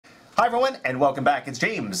Hi everyone, and welcome back. It's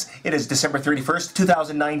James. It is December 31st,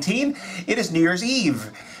 2019. It is New Year's Eve.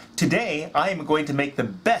 Today, I am going to make the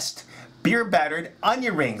best beer battered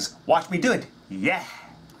onion rings. Watch me do it. Yeah!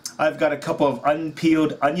 I've got a couple of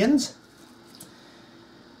unpeeled onions,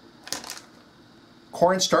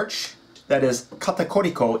 cornstarch, that is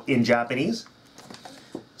katakoriko in Japanese,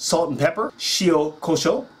 salt and pepper, shio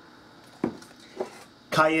kosho,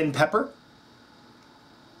 cayenne pepper,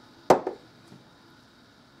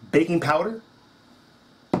 baking powder,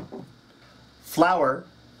 flour,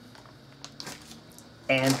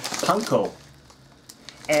 and panko.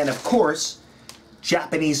 And of course,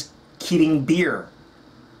 Japanese Kirin beer.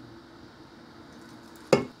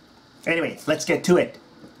 Anyway, let's get to it.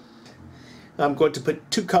 I'm going to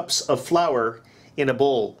put 2 cups of flour in a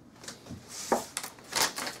bowl.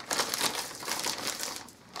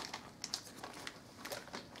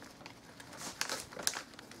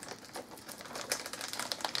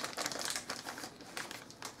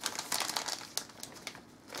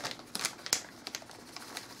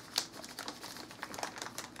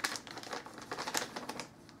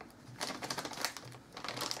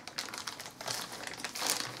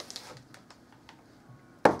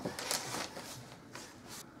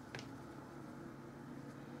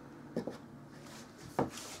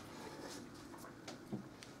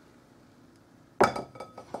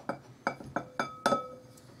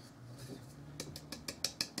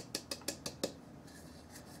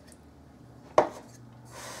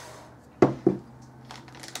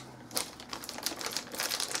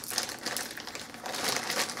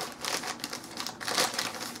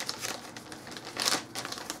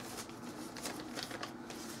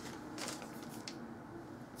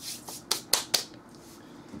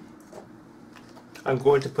 I'm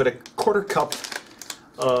going to put a 1/4 cup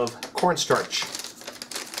of cornstarch.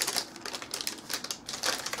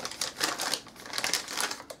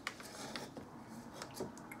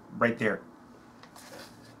 Right there.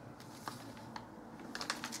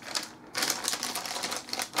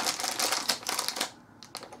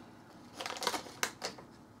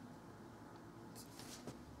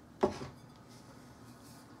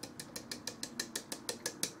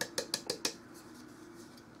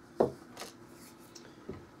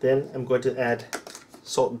 Then I'm going to add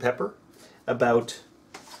salt and pepper.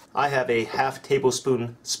 I have a 1/2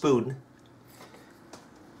 tablespoon spoon.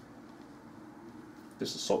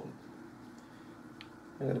 This is salt.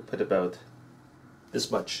 I'm going to put about this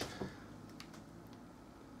much.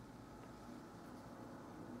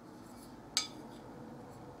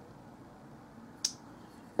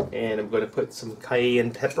 And I'm going to put some cayenne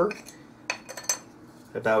pepper,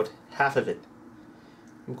 about 1/2 of it.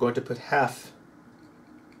 I'm going to put 1/2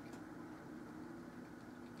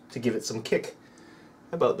 to give it some kick,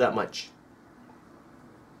 about that much.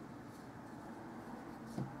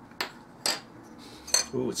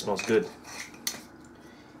 Ooh, it smells good.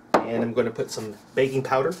 And I'm going to put some baking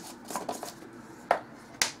powder.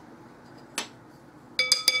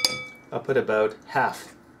 I'll put about 1/2,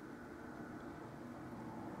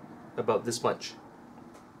 about this much.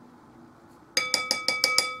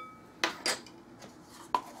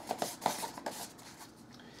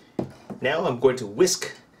 Now I'm going to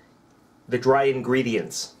whisk the dry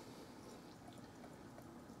ingredients.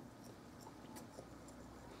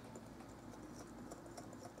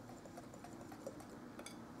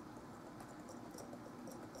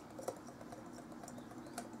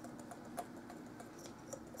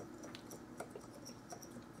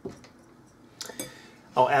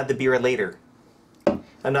 I'll add the beer later.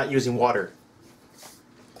 I'm not using water.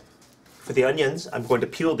 For the onions, I'm going to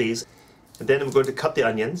peel these, and then I'm going to cut the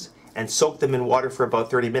onions and soak them in water for about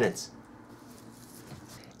 30 minutes.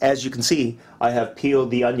 As you can see, I have peeled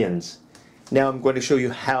the onions. Now I'm going to show you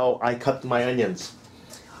how I cut my onions.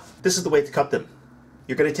 This is the way to cut them.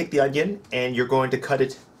 You're going to take the onion and you're going to cut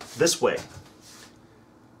it this way.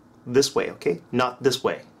 This way, okay? Not this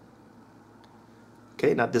way.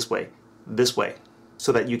 Okay, not this way. This way.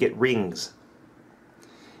 So that you get rings.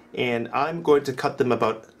 And I'm going to cut them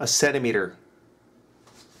about 1 centimeter.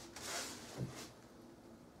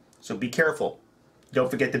 So be careful. Don't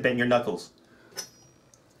forget to bend your knuckles.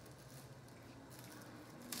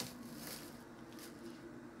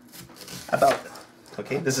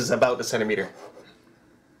 Okay, this is about 1 centimeter.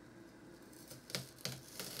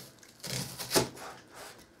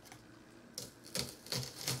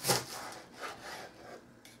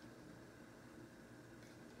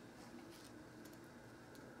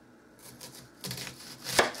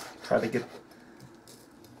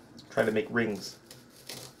 Try to make rings.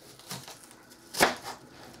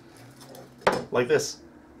 Like this.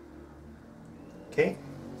 Okay,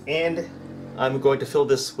 and I'm going to fill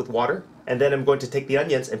this with water, and then I'm going to take the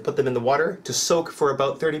onions and put them in the water to soak for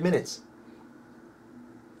about 30 minutes.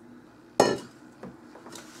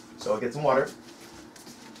 So I'll get some water.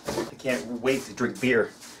 I can't wait to drink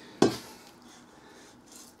beer.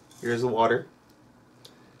 Here's the water.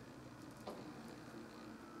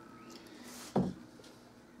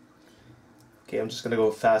 Okay, I'm just going to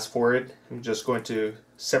go fast forward. I'm just going to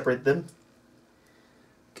separate them.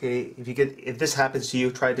 Okay, if this happens to you,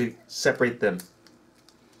 try to separate them.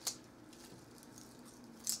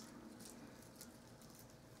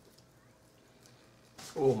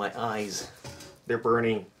 Oh, my eyes. They're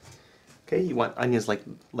burning. Okay, you want onions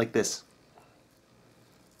like this.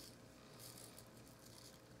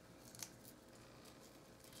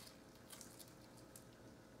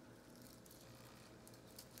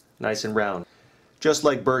 Nice and round. Just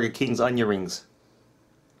like Burger King's onion rings.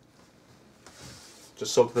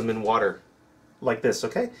 Just soak them in water. Like this,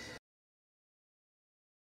 okay?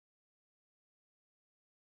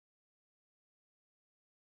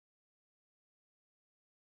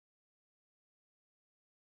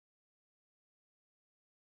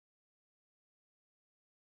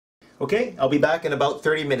 Okay, I'll be back in about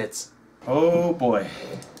 30 minutes. Oh boy,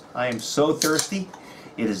 I am so thirsty.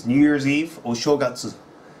 It is New Year's Eve. Oshogatsu.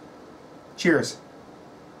 Cheers.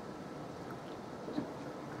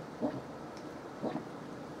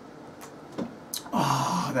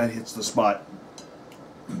 Ah, that hits the spot.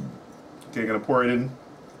 Okay, I'm gonna pour it in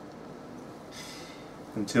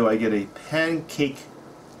until I get a pancake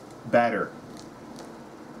batter.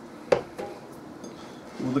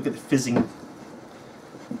 Ooh, look at the fizzing.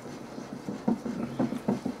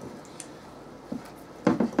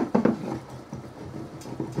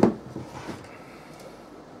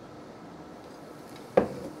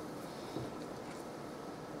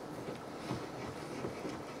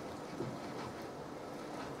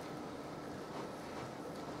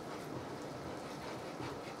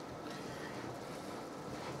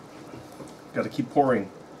 Got to keep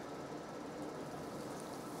pouring.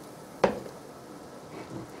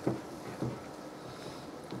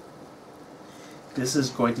 This is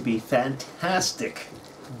going to be fantastic.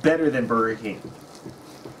 Better than Burger King.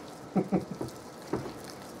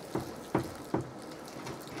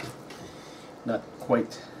 Not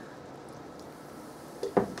quite.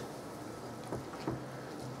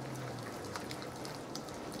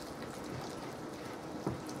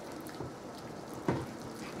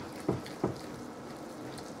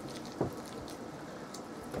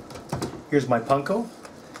 Here's my panko.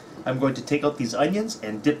 I'm going to take out these onions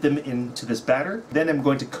and dip them into this batter. Then I'm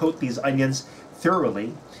going to coat these onions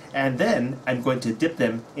thoroughly, and then I'm going to dip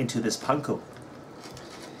them into this panko.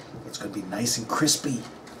 It's going to be nice and crispy.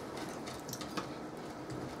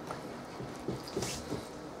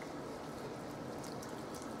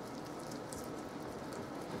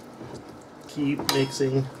 Keep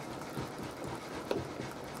mixing.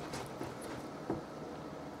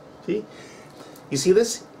 See? You see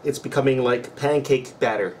this? It's becoming like pancake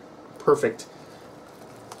batter. Perfect.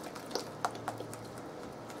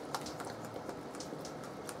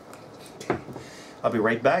 I'll be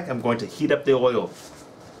right back. I'm going to heat up the oil.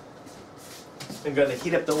 I'm going to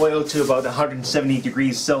heat up the oil to about 170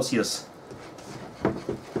 degrees Celsius.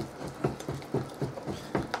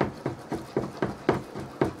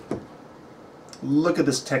 Look at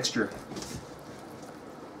this texture.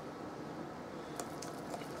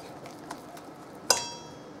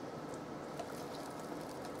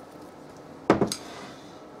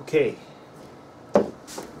 Okay.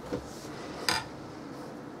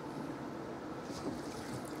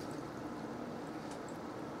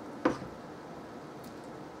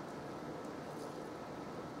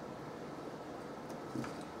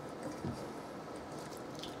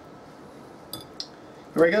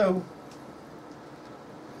 Here I go.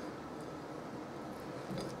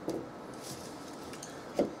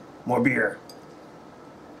 More beer.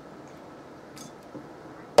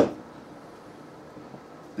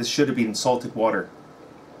 This should have been salted water.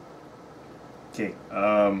 Okay,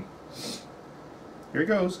 here it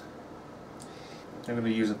goes. I'm going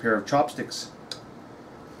to use a pair of chopsticks.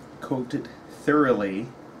 Coat it thoroughly,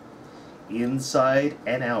 inside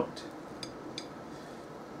and out.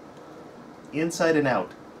 Inside and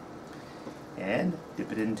out. And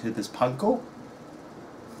dip it into this panko.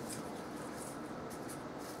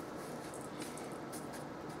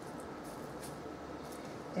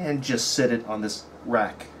 And just set it on this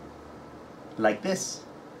rack. Like this.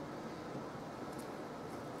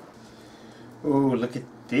 Oh, look at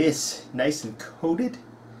this. Nice and coated.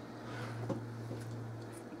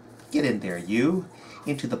 Get in there, you.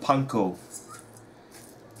 Into the panko.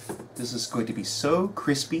 This is going to be so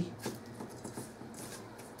crispy.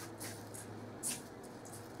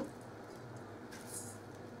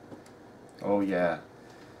 Oh yeah.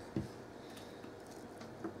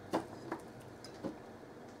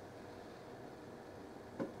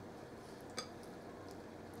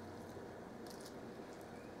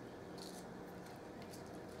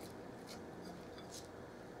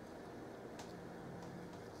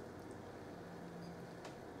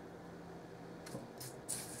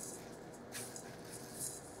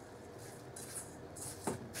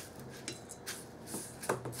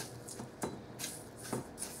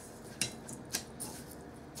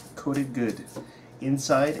 Coated good,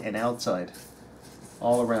 inside and outside,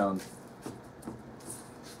 all around.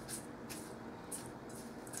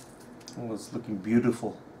 Oh, it's looking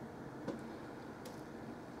beautiful.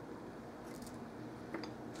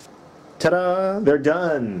 Ta-da! They're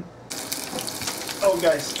done. Oh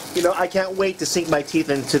guys, you know, I can't wait to sink my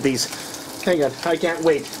teeth into these. Hang on, I can't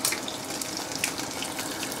wait.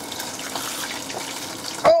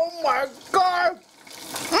 Oh my God!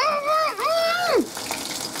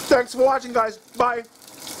 Thanks for watching, guys. Bye.